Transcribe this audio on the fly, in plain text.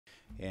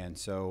And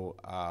so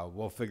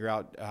we'll figure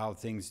out how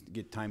things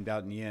get timed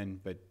out in the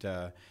end, but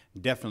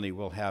definitely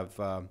we'll have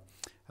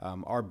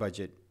our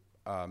budget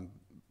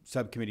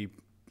subcommittee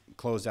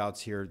closeouts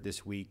here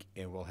this week,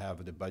 and we'll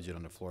have the budget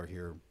on the floor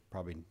here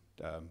probably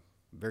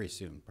very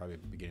soon, probably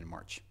beginning of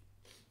March.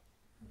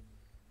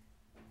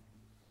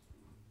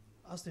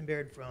 Austin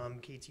Baird from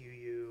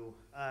KTUU.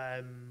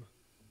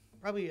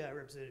 Probably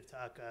Representative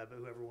Tuck, but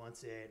whoever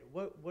wants it.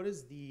 What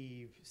is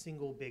the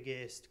single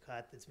biggest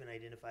cut that's been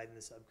identified in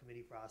the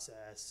subcommittee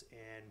process,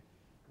 and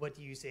what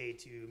do you say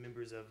to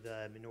members of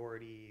the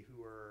minority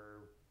who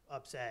are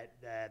upset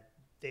that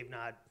they've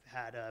not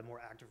had a more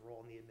active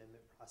role in the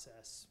amendment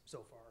process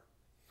so far?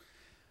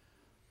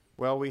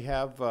 Well, we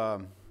have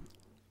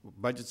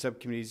budget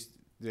subcommittees.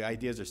 The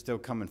ideas are still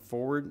coming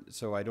forward,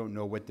 so I don't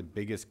know what the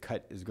biggest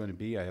cut is going to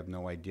be. I have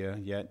no idea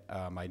yet.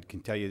 I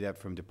can tell you that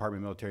from Department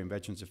of Military and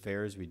Veterans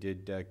Affairs, we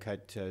did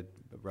cut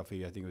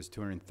roughly, I think it was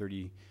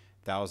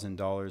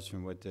 $230,000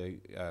 from what the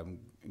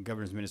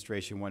Governor's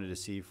Administration wanted to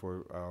see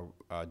for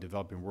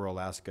developing rural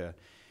Alaska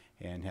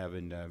and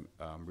having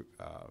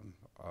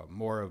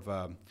more of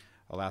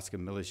Alaska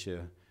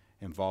militia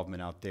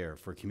involvement out there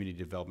for community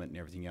development and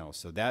everything else.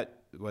 So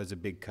that was a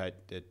big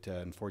cut that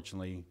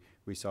unfortunately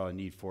we saw a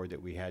need for, that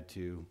we had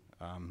to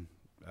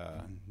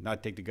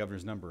not take the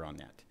governor's number on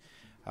that.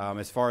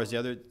 As far as the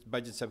other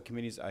budget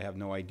subcommittees, I have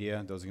no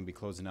idea. Those are going to be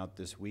closing out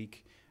this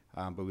week.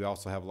 But we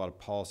also have a lot of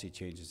policy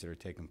changes that are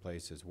taking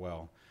place as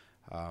well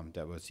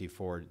that we'll see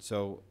forward.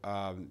 So,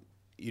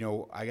 you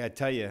know, I got to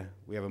tell you,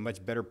 we have a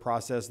much better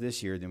process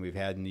this year than we've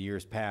had in the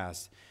years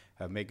past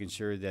of making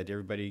sure that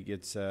everybody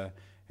gets an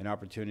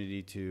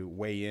opportunity to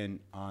weigh in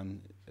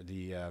on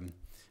the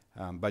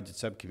budget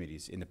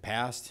subcommittees. In the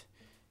past,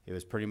 it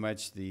was pretty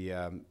much the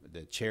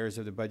chairs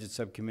of the budget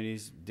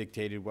subcommittees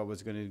dictated what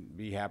was going to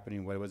be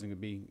happening, what wasn't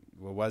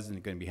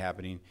going to be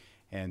happening.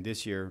 And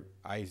this year,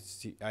 I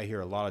hear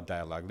a lot of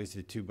dialogue. At least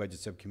the two budget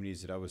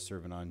subcommittees that I was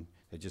serving on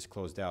that just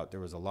closed out, there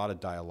was a lot of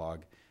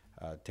dialogue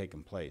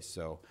taking place.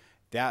 So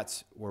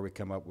that's where we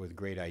come up with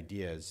great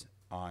ideas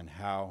on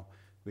how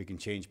we can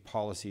change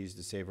policies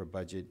to save our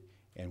budget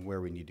and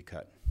where we need to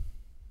cut.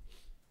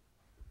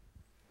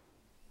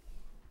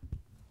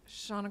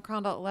 Shauna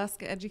Crondall,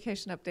 Alaska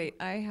Education Update.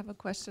 I have a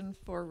question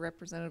for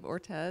Representative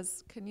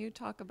Ortiz. Can you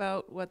talk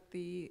about what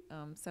the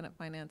Senate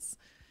Finance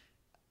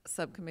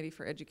Subcommittee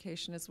for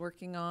Education is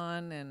working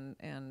on,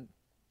 and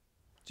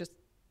just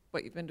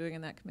what you've been doing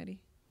in that committee?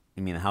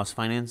 You mean the House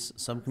Finance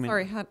Subcommittee?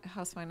 Sorry,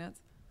 House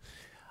Finance.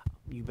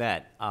 You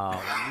bet.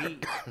 We,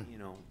 you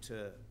know,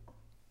 to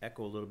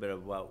echo a little bit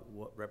about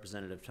what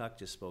Representative Tuck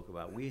just spoke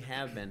about, we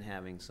have been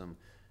having some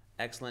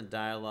excellent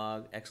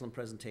dialogue, excellent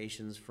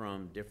presentations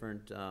from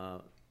different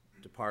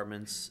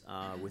departments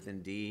with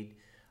Indeed.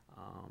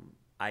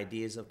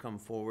 Ideas have come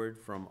forward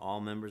from all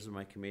members of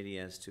my committee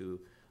as to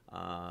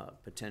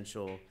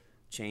potential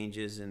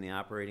changes in the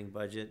operating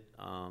budget.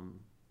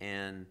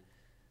 And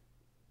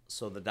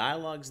so the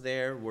dialogue's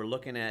there. We're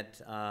looking at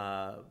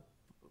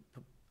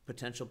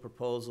potential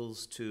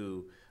proposals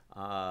to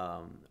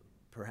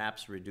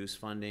perhaps reduce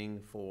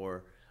funding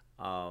for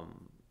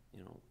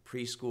you know,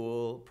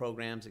 preschool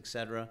programs, et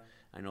cetera.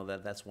 I know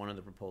that that's one of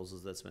the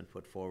proposals that's been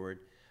put forward.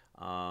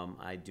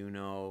 I do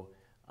know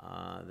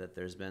that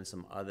there's been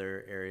some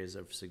other areas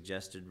of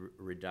suggested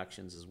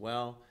reductions as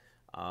well.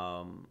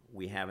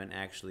 We haven't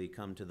actually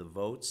come to the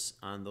votes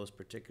on those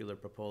particular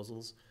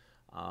proposals,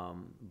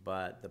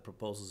 but the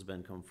proposals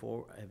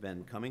have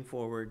been coming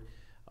forward.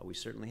 We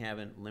certainly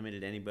haven't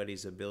limited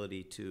anybody's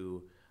ability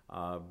to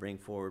bring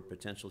forward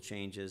potential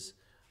changes,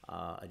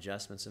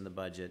 adjustments in the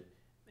budget,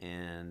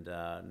 and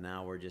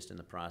now we're just in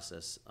the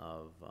process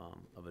of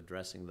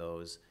addressing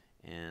those.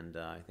 And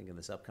I think in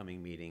this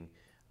upcoming meeting,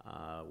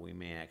 we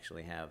may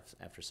actually have,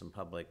 after some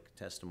public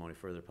testimony,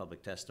 further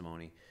public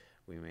testimony,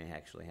 we may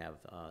actually have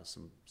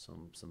some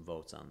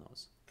votes on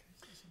those.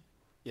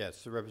 Yes,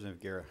 so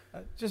Representative Guerra.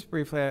 Just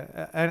briefly,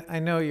 I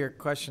know your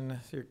question,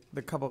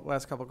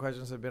 last couple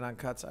questions have been on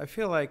cuts. I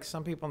feel like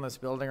some people in this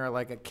building are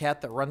like a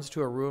cat that runs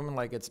to a room and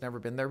like it's never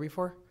been there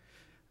before.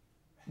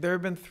 There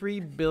have been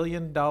 $3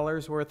 billion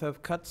worth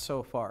of cuts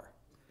so far.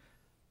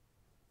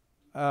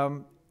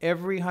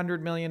 Every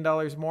 $100 million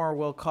more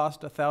will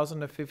cost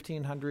 1,000 to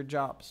 1,500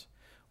 jobs.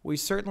 We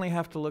certainly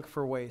have to look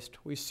for waste.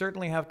 We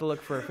certainly have to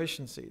look for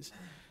efficiencies.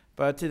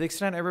 But to the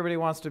extent everybody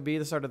wants to be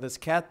the sort of this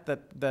cat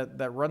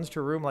that runs to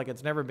a room like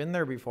it's never been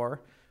there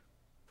before,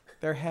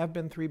 there have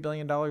been $3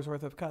 billion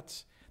worth of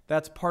cuts.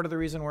 That's part of the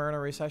reason we're in a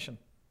recession.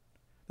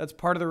 That's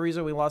part of the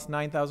reason we lost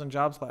 9,000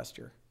 jobs last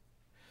year.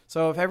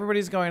 So if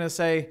everybody's going to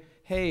say,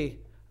 hey,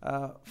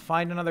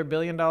 find another $1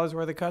 billion worth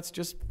of cuts,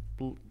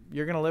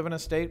 you're going to live in a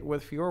state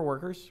with fewer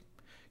workers.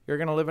 You're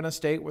going to live in a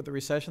state with a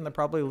recession that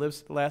probably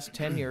lasts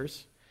 10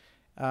 years.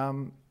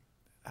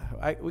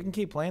 We can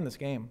keep playing this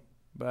game,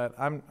 but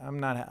I'm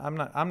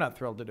not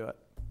thrilled to do it.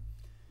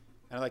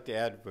 I'd like to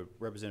add what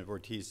Representative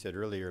Ortiz said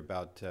earlier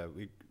about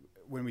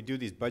when we do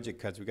these budget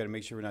cuts, we've got to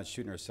make sure we're not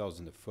shooting ourselves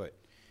in the foot.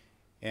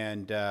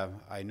 And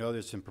I know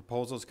there's some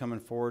proposals coming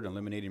forward,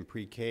 eliminating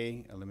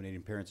pre-K,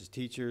 eliminating parents as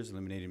teachers,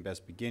 eliminating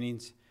Best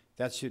Beginnings.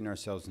 that's shooting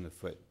ourselves in the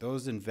foot.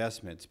 Those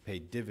investments pay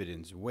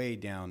dividends way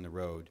down the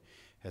road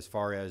as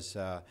far as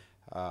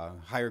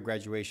higher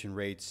graduation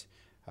rates,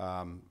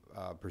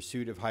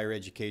 pursuit of higher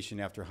education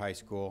after high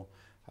school,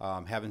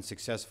 having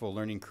successful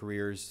learning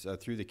careers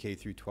through the K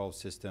through 12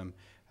 system,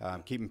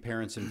 keeping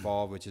parents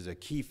involved, which is a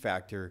key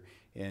factor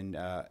in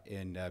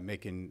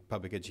making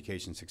public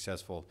education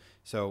successful.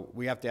 So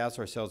we have to ask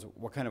ourselves,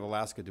 what kind of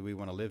Alaska do we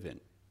want to live in?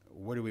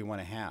 What do we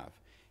want to have?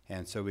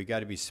 And so we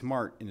got to be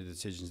smart in the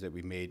decisions that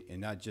we made and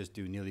not just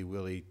do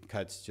nilly-willy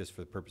cuts just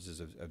for the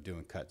purposes of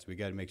doing cuts. We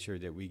got to make sure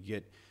that we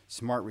get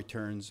smart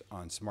returns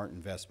on smart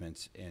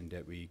investments and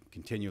that we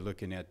continue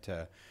looking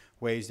at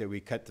ways that we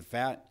cut the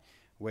fat,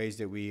 ways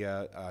that we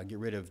get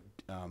rid of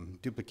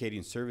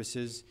duplicating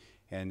services,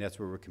 and that's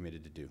what we're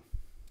committed to do.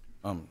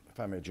 If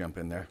I may jump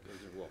in there.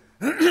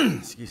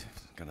 Excuse me,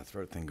 got a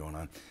throat thing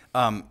going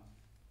on.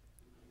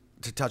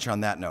 To touch on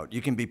that note,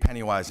 you can be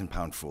penny wise and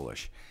pound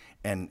foolish.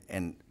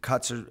 And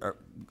cuts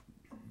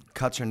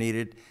are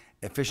needed,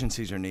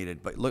 efficiencies are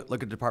needed. But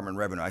look at Department of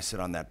Revenue. I sit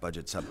on that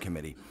budget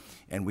subcommittee,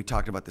 and we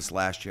talked about this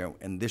last year,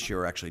 and this year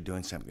we're actually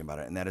doing something about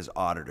it, and that is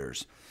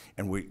auditors.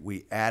 And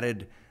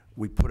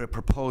we put a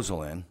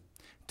proposal in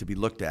to be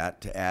looked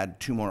at to add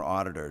 2 more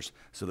auditors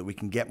so that we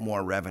can get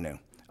more revenue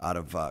out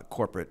of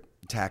corporate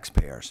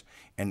taxpayers.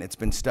 And it's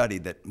been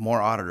studied that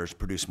more auditors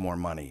produce more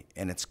money,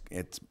 and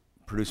it's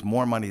produce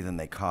more money than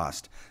they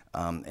cost.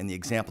 And the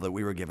example that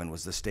we were given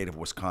was the state of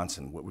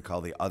Wisconsin, what we call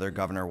the other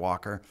Governor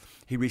Walker.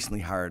 He recently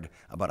hired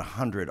about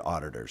 100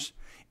 auditors,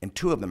 and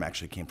 2 of them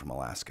actually came from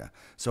Alaska.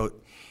 So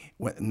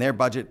in their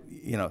budget,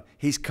 you know,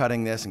 he's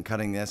cutting this, and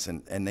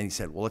then he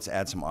said, well, let's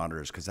add some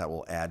auditors because that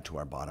will add to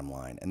our bottom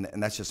line. And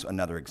that's just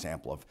another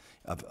example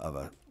of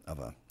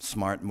a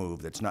smart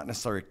move that's not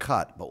necessarily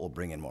cut, but will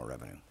bring in more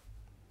revenue.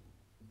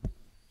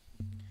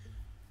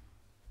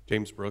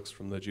 James Brooks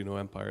from the Juneau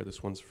Empire.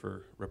 This one's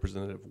for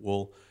Representative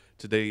Wool.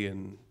 Today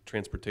in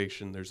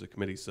transportation, there's a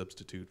committee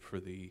substitute for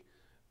the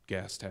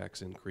gas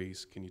tax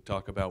increase. Can you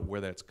talk about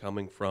where that's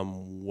coming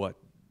from, what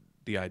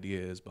the idea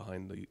is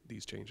behind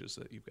these changes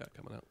that you've got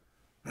coming out?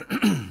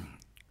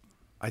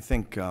 I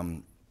think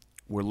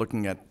we're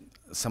looking at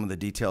some of the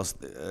details.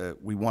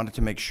 We wanted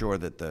to make sure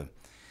that the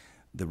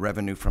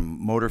revenue from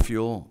motor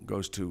fuel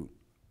goes to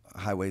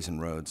highways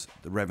and roads,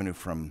 the revenue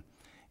from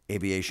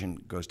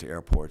aviation goes to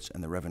airports,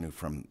 and the revenue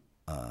from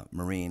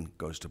marine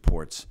goes to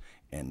ports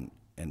and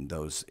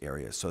those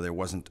areas. So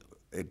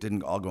it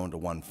didn't all go into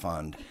one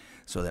fund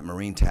so that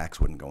marine tax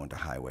wouldn't go into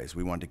highways.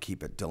 We wanted to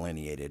keep it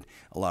delineated.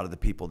 A lot of the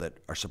people that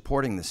are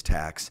supporting this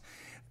tax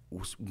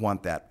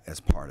want that as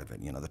part of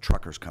it. You know, the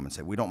truckers come and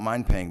say, we don't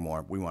mind paying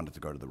more, we want it to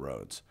go to the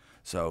roads.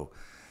 So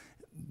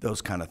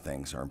those kind of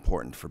things are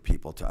important for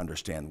people to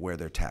understand where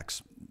their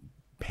tax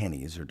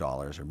pennies or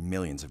dollars or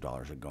millions of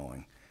dollars are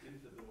going.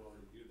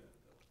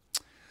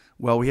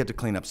 Well, we had to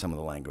clean up some of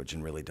the language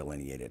and really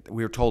delineate it.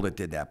 We were told it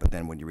did that, but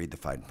then when you read the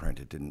fine print,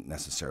 it didn't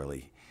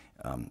necessarily.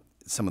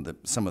 Some of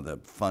the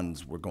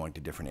funds were going to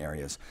different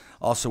areas.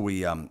 Also,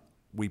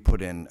 we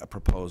put in a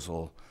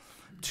proposal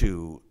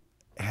to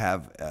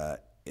have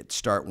it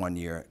start one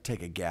year,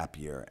 take a gap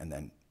year, and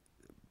then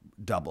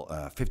double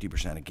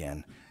 50%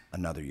 again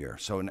another year.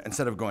 So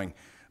instead of going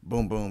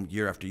boom, boom,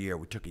 year after year,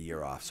 we took a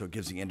year off. So it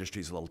gives the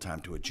industries a little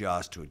time to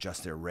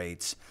adjust their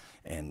rates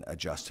and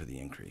adjust to the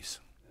increase.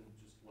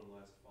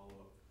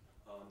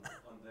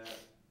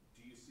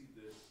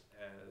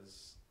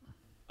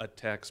 A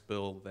tax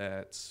bill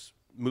that's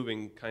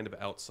moving kind of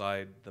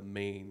outside the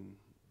main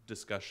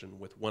discussion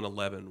with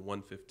 111,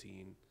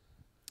 115.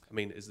 I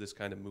mean, is this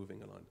kind of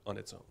moving on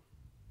its own?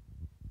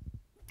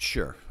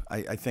 Sure.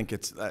 I think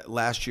it's,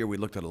 last year we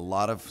looked at a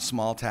lot of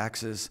small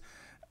taxes,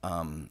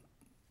 and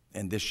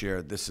this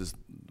year this is,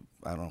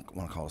 I don't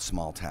want to call it a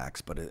small tax,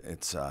 but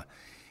it's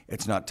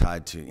not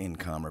tied to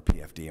income or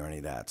PFD or any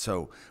of that.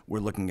 So we're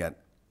looking at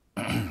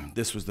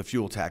this was the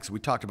fuel tax. We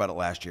talked about it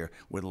last year.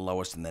 We're the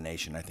lowest in the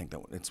nation. I think that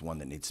it's one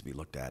that needs to be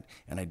looked at,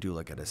 and I do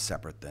look at it as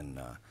separate than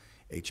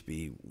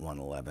HB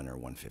 111 or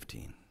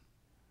 115.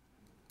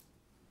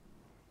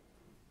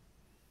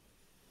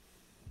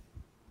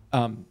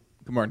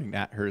 Good morning,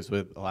 Nat Hers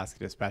with Alaska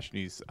Dispatch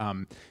News.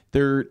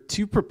 There are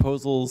 2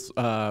 proposals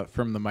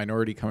from the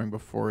minority coming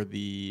before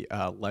the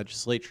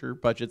legislature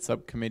budget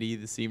subcommittee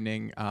this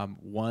evening.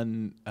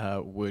 One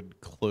would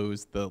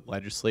close the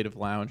legislative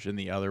lounge, and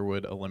the other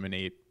would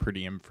eliminate per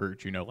diem for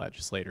Juneau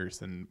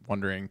legislators. And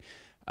wondering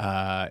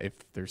if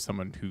there's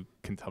someone who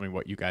can tell me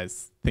what you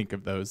guys think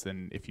of those,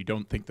 and if you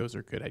don't think those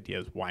are good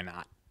ideas, why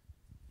not?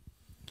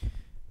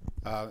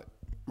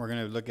 We're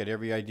going to look at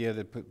every idea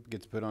that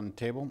gets put on the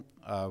table.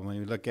 When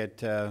we look at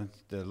the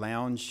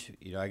lounge,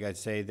 you know, I got to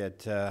say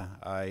that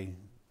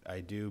I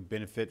do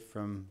benefit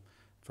from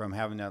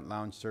having that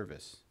lounge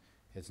service.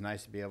 It's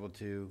nice to be able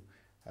to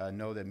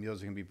know that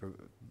meals are going to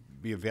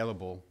be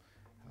available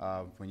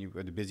when you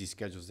the busy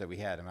schedules that we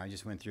had. I mean, I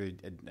just went through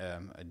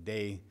a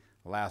day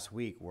last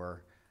week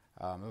where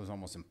it was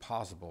almost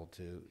impossible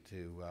to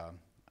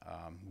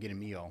get a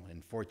meal,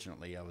 and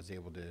fortunately, I was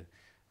able to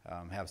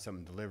have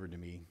something delivered to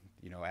me.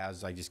 You know,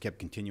 as I just kept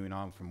continuing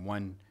on from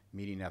one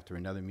meeting after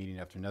another meeting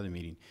after another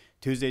meeting.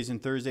 Tuesdays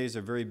and Thursdays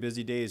are very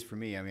busy days for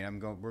me. I mean,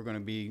 we're going to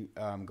be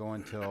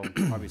going till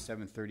probably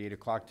 7:30, 8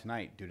 o'clock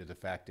tonight due to the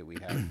fact that we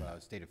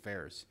have state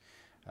affairs.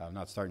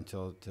 Not starting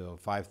till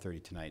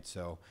 5:30 tonight.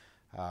 So,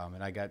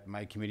 and I got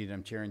my committee that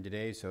I'm chairing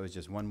today, so it's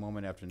just one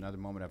moment after another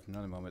moment after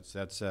another moment. So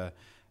that's a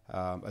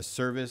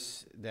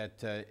service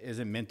that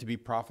isn't meant to be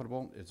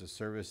profitable. It's a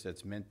service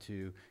that's meant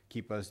to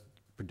keep us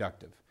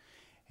productive.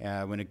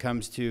 When it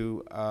comes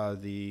to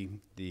the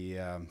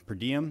per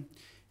diem,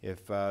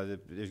 if there's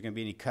going to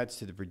be any cuts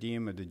to the per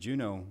diem of the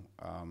Juneau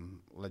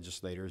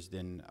legislators,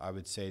 then I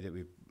would say that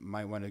we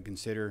might want to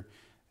consider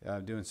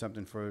doing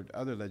something for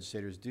other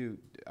legislators do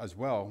as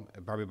well,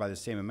 probably by the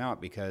same amount,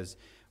 because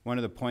one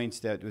of the points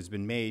that has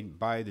been made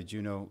by the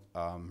Juneau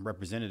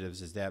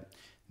representatives is that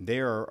they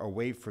are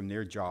away from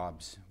their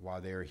jobs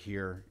while they are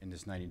here in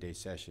this 90-day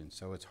session.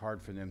 So it's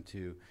hard for them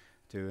to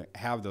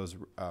have those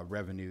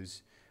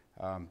revenues,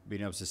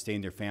 being able to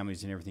sustain their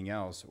families and everything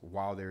else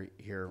while they're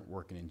here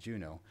working in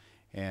Juneau.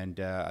 And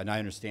I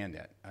understand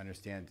that. I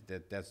understand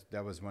that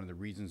that was one of the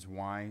reasons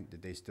why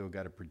that they still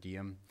got a per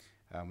diem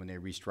when they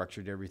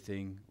restructured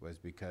everything, was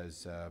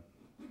because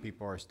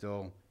people are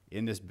still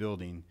in this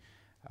building,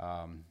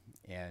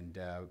 and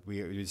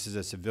this is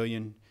a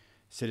civilian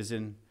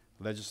citizen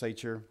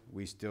legislature.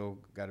 We still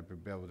got to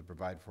be able to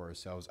provide for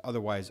ourselves.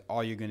 Otherwise,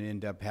 all you're going to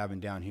end up having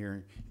down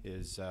here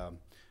is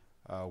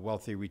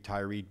wealthy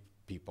retiree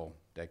people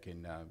that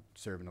can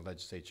serve in the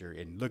legislature.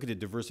 And look at the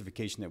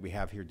diversification that we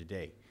have here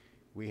today.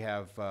 We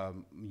have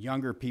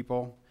younger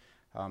people.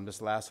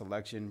 This last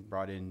election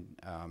brought in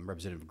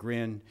Representative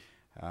Grin.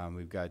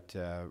 We've got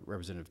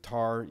Representative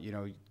Tarr,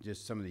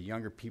 just some of the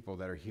younger people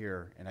that are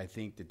here. And I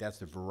think that that's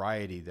the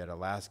variety that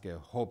Alaska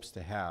hopes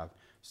to have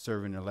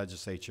serving the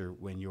legislature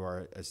when you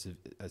are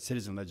a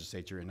citizen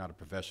legislature and not a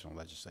professional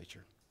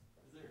legislature.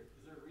 Is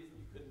there a reason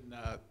you couldn't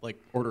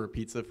order a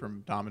pizza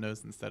from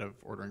Domino's instead of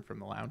ordering from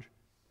the lounge?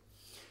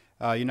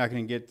 You're not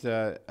going to get,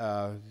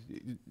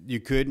 you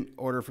could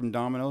order from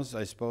Domino's,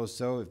 I suppose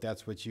so, if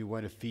that's what you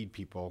want to feed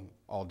people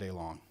all day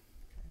long.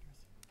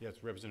 Yes,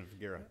 Representative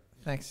Figuera.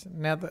 Thanks.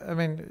 Now,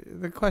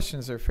 the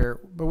questions are fair,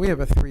 but we have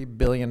a $3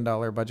 billion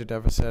budget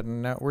deficit,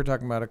 and now we're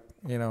talking about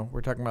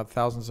we're talking about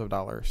thousands of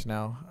dollars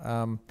now.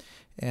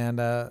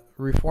 And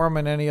reform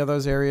in any of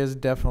those areas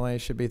definitely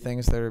should be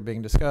things that are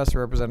being discussed.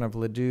 Representative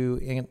Ledoux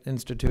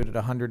instituted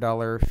a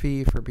 $100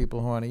 fee for people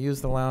who want to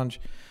use the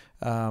lounge.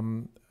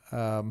 There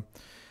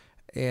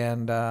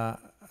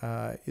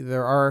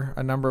are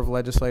a number of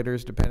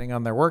legislators, depending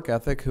on their work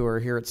ethic, who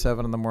are here at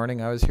 7 in the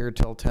morning. I was here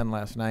till 10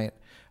 last night,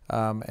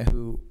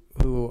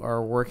 who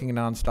are working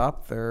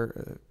nonstop.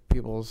 Their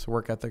people's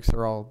work ethics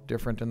are all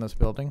different in this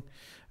building.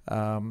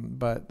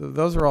 But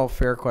those are all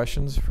fair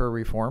questions for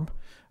reform.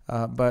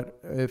 But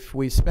if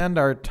we spend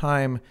our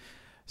time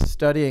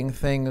studying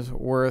things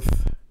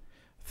worth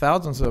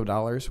thousands of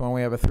dollars when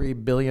we have a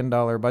 $3 billion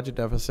budget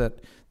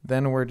deficit,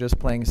 then we're just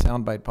playing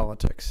soundbite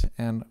politics.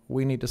 And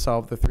we need to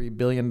solve the $3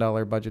 billion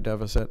budget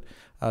deficit.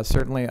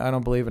 Certainly, I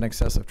don't believe in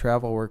excessive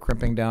travel. We're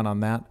crimping down on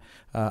that.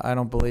 I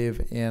don't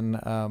believe in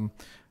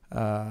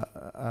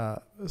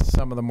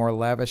some of the more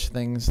lavish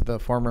things the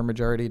former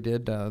majority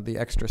did, the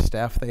extra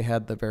staff they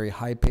had, the very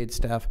high-paid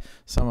staff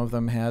some of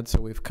them had,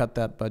 so we've cut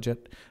that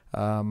budget.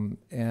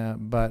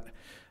 But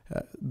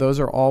those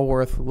are all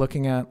worth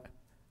looking at,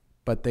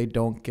 but they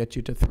don't get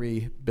you to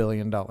 $3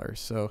 billion.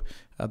 So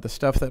the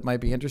stuff that might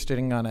be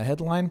interesting on a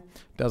headline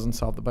doesn't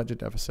solve the budget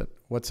deficit.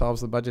 What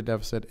solves the budget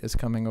deficit is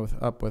coming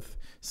up with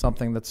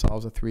something that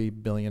solves a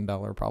 $3 billion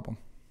problem.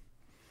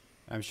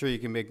 I'm sure you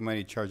can make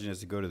money charging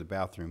us to go to the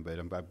bathroom, but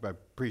I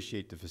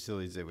appreciate the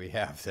facilities that we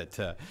have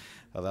that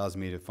allows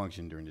me to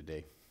function during the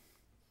day.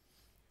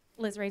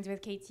 Liz Raines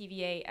with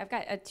KTVA. I've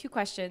got 2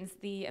 questions.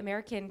 The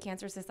American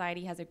Cancer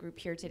Society has a group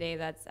here today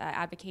that's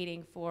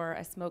advocating for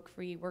a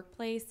smoke-free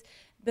workplace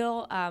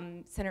bill.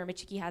 Senator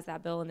Michiki has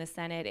that bill in the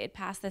Senate. It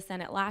passed the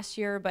Senate last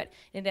year, but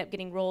ended up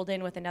getting rolled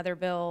in with another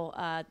bill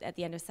at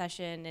the end of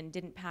session and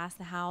didn't pass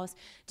the House.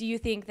 Do you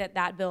think that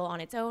that bill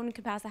on its own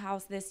could pass the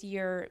House this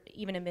year,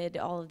 even amid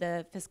all of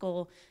the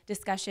fiscal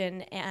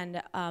discussion?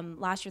 And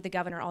last year, the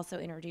governor also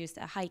introduced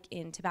a hike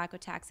in tobacco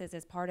taxes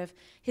as part of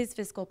his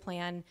fiscal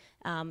plan.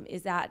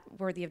 Is that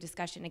worthy of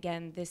discussion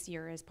again this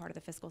year as part of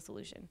the fiscal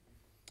solution?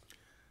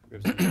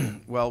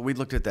 Well, we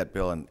looked at that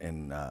bill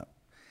in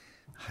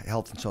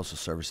Health and Social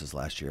Services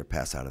last year. It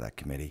passed out of that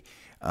committee.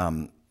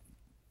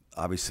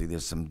 Obviously,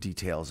 there's some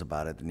details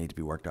about it that need to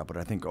be worked out, but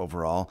I think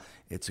overall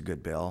it's a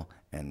good bill,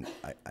 and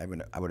I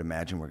would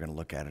imagine we're going to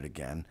look at it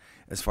again.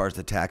 As far as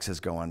the taxes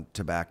go on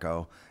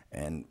tobacco,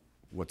 and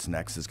what's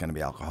next is going to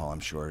be alcohol, I'm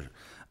sure.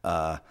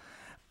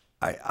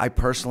 I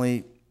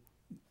personally,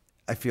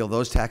 I feel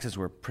those taxes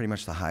were pretty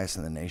much the highest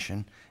in the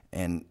nation,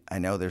 and I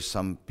know there's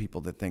some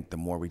people that think the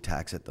more we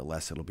tax it, the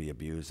less it'll be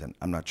abused, and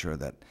I'm not sure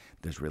that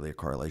there's really a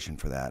correlation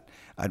for that.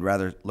 I'd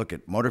rather look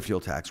at motor fuel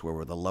tax, where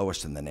we're the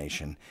lowest in the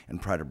nation,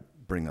 and try to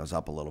bring those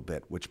up a little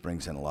bit, which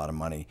brings in a lot of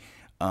money.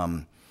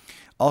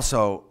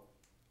 Also,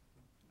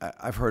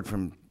 I've heard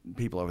from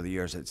people over the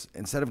years, it's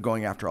instead of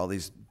going after all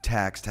these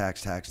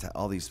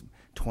all these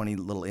 20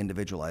 little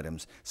individual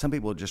items. Some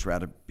people would just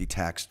rather be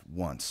taxed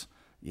once,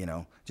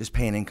 just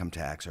pay an income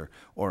tax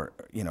or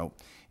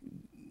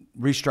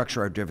restructure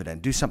our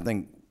dividend, do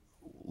something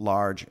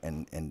large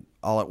and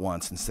all at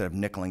once instead of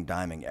nickel and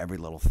diming every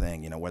little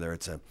thing, whether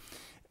it's a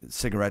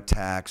cigarette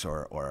tax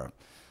or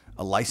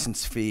a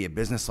license fee, a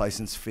business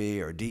license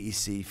fee or a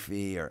DEC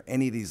fee or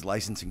any of these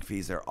licensing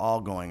fees. They're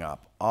all going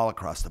up all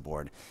across the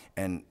board.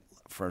 And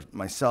for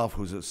myself,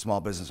 who's a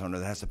small business owner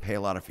that has to pay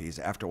a lot of fees,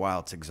 after a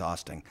while it's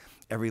exhausting.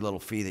 Every little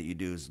fee that you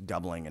do is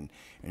doubling,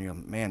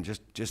 and man,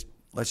 just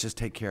let's just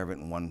take care of it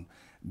in one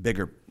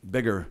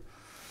bigger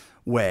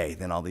way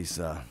than all these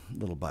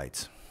little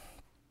bites.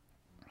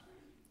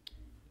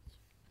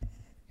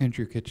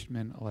 Andrew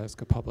Kitchenman,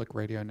 Alaska Public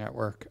Radio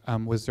Network.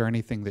 Was there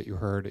anything that you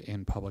heard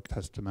in public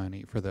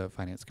testimony for the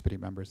Finance Committee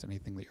members,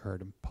 anything that you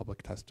heard in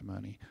public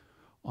testimony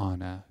on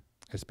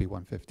SB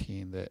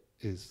 115 that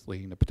is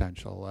leading to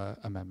potential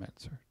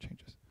amendments or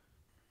changes?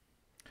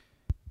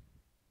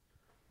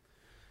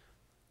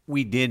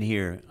 We did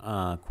hear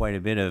quite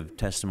a bit of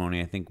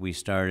testimony. I think we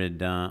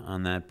started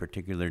on that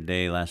particular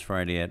day last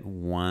Friday at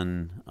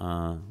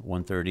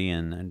 1:30,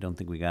 and I don't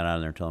think we got out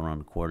of there until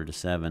around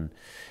 6:45.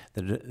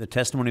 The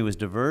testimony was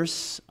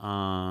diverse.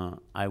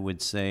 I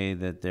would say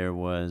that there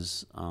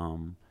was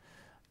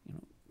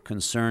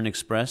concern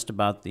expressed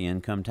about the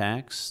income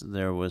tax.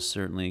 There was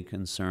certainly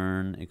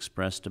concern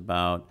expressed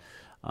about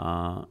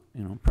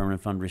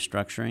permanent fund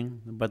restructuring,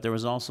 but there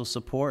was also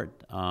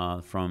support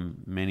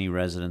from many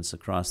residents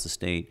across the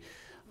state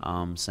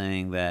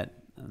saying that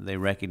they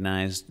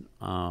recognized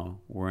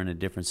we're in a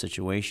different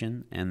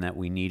situation and that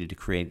we needed to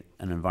create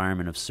an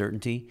environment of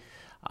certainty,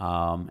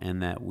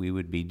 and that we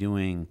would be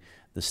doing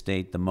the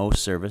state the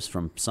most service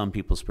from some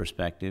people's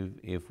perspective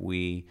if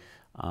we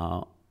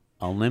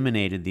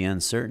eliminated the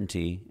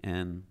uncertainty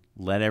and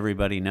let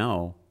everybody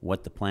know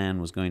what the plan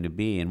was going to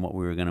be and what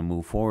we were going to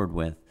move forward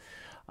with.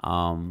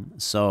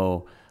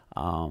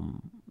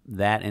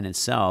 That in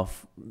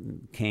itself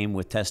came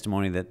with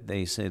testimony that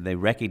they said they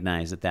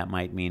recognize that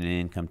might mean an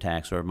income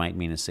tax or it might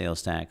mean a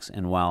sales tax.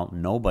 And while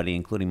nobody,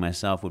 including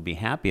myself, would be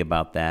happy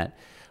about that,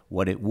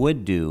 what it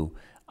would do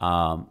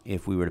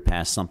if we were to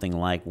pass something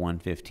like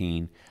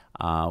 115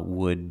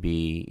 would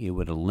be it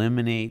would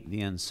eliminate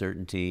the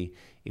uncertainty.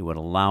 It would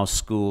allow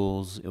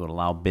schools. It would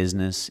allow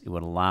business. It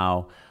would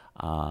allow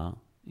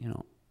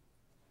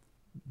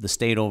the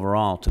state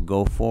overall to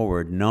go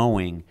forward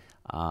knowing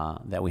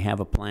that we have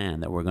a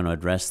plan, that we're going to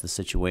address the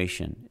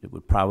situation. It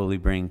would probably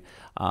bring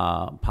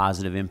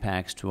positive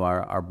impacts to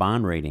our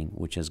bond rating,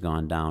 which has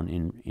gone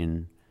down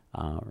in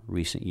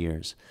recent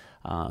years.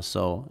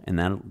 And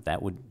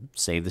that would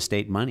save the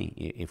state money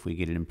if we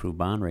get an improved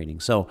bond rating.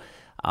 So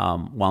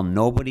while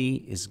nobody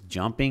is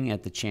jumping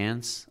at the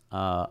chance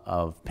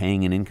of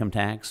paying an income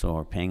tax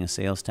or paying a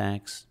sales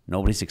tax,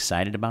 nobody's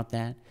excited about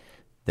that.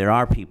 There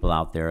are people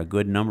out there, a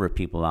good number of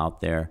people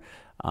out there,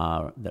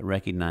 that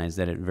recognize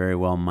that it very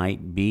well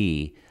might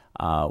be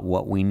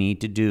what we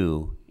need to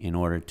do in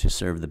order to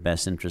serve the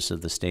best interests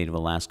of the state of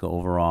Alaska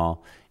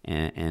overall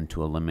and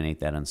to eliminate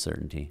that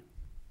uncertainty.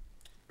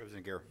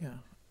 Representative Gare.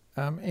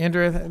 Yeah.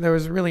 Andrew, there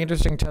was really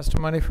interesting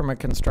testimony from a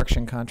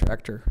construction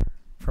contractor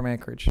from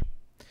Anchorage.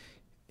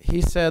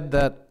 He said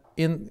that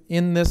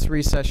in this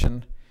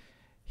recession,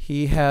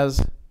 he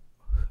has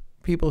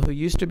people who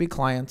used to be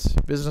clients,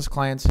 business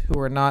clients, who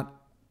are not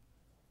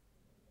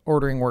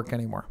ordering work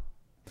anymore,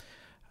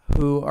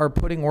 who are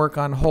putting work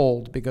on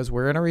hold because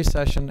we're in a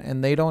recession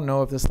and they don't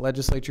know if this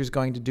legislature is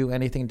going to do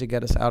anything to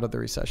get us out of the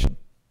recession.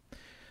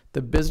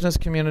 The business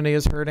community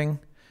is hurting.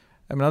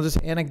 I mean, I'll just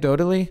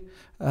anecdotally,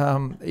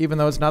 even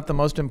though it's not the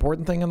most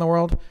important thing in the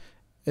world,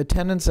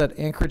 attendance at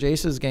Anchorage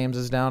Aces games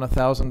is down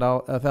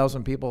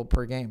 1,000 people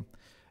per game.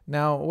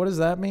 Now, what does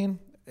that mean?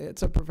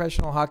 It's a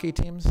professional hockey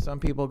team. Some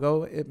people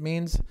go. It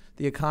means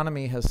the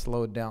economy has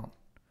slowed down.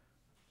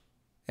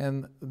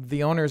 And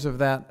the owners of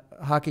that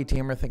hockey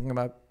team are thinking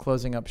about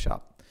closing up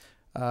shop.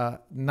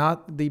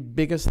 Not the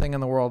biggest thing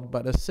in the world,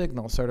 but a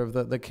signal, sort of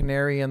the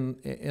canary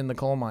in the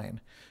coal mine,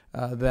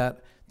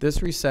 that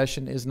this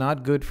recession is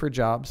not good for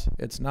jobs.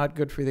 It's not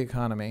good for the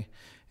economy.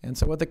 And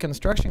so what the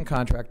construction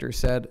contractor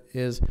said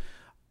is,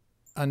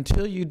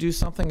 until you do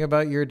something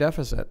about your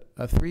deficit,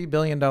 a $3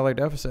 billion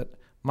deficit,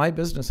 my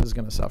business is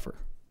going to suffer.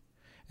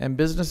 And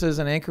businesses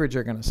in Anchorage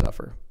are going to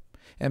suffer.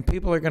 And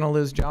people are going to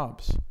lose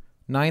jobs.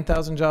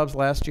 9,000 jobs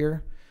last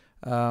year.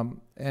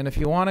 And if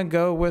you want to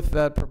go with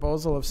that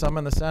proposal of some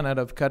in the Senate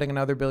of cutting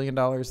another $1 billion,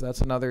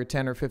 that's another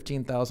 10 or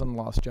 15,000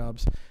 lost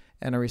jobs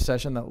and a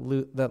recession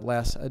that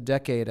lasts a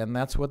decade. And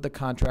that's what the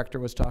contractor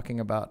was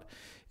talking about.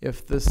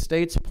 If the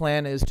state's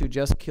plan is to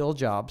just kill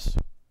jobs,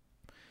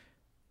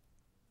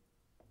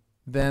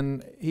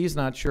 then he's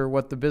not sure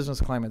what the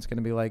business climate's going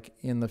to be like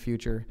in the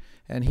future.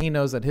 And he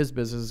knows that his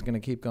business is going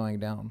to keep going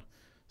down.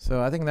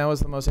 So I think that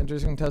was the most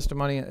interesting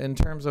testimony. In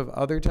terms of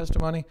other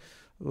testimony,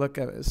 look,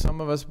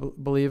 some of us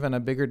believe in a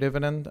bigger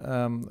dividend.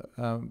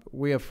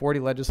 We have 40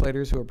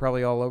 legislators who are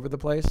probably all over the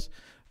place.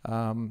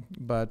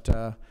 But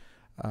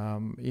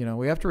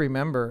we have to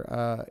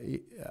remember,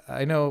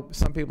 I know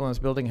some people in this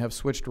building have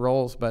switched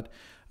roles, but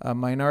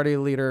Minority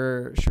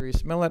Leader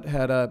Sharice Millett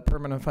had a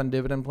permanent fund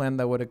dividend plan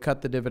that would have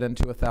cut the dividend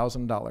to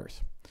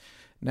 $1,000.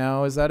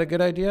 Now, is that a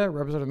good idea?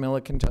 Representative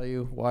Millett can tell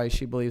you why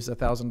she believes a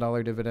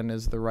 $1,000 dividend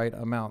is the right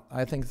amount.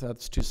 I think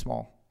that's too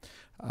small.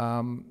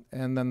 And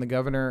then the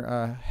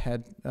governor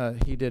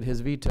he did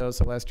his veto,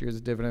 so last year's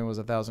dividend was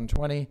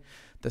 $1,020.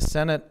 The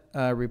Senate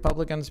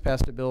Republicans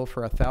passed a bill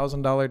for a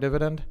 $1,000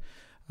 dividend.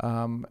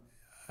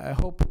 I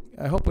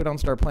hope we don't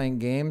start playing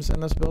games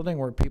in this building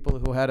where people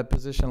who had a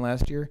position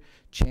last year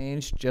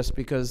changed just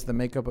because the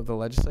makeup of the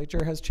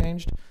legislature has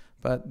changed.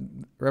 But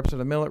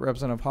Representative Millett,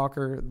 Representative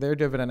Hawker, their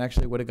dividend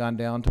actually would have gone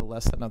down to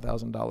less than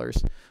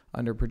 $1,000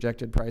 under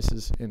projected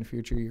prices in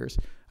future years.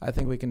 I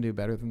think we can do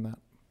better than that.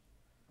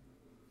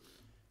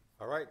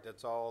 All right,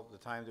 that's all the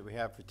time that we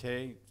have for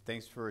today.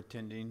 Thanks for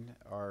attending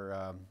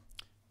our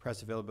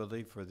press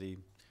availability for the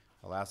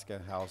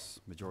Alaska House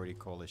Majority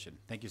Coalition.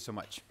 Thank you so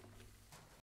much.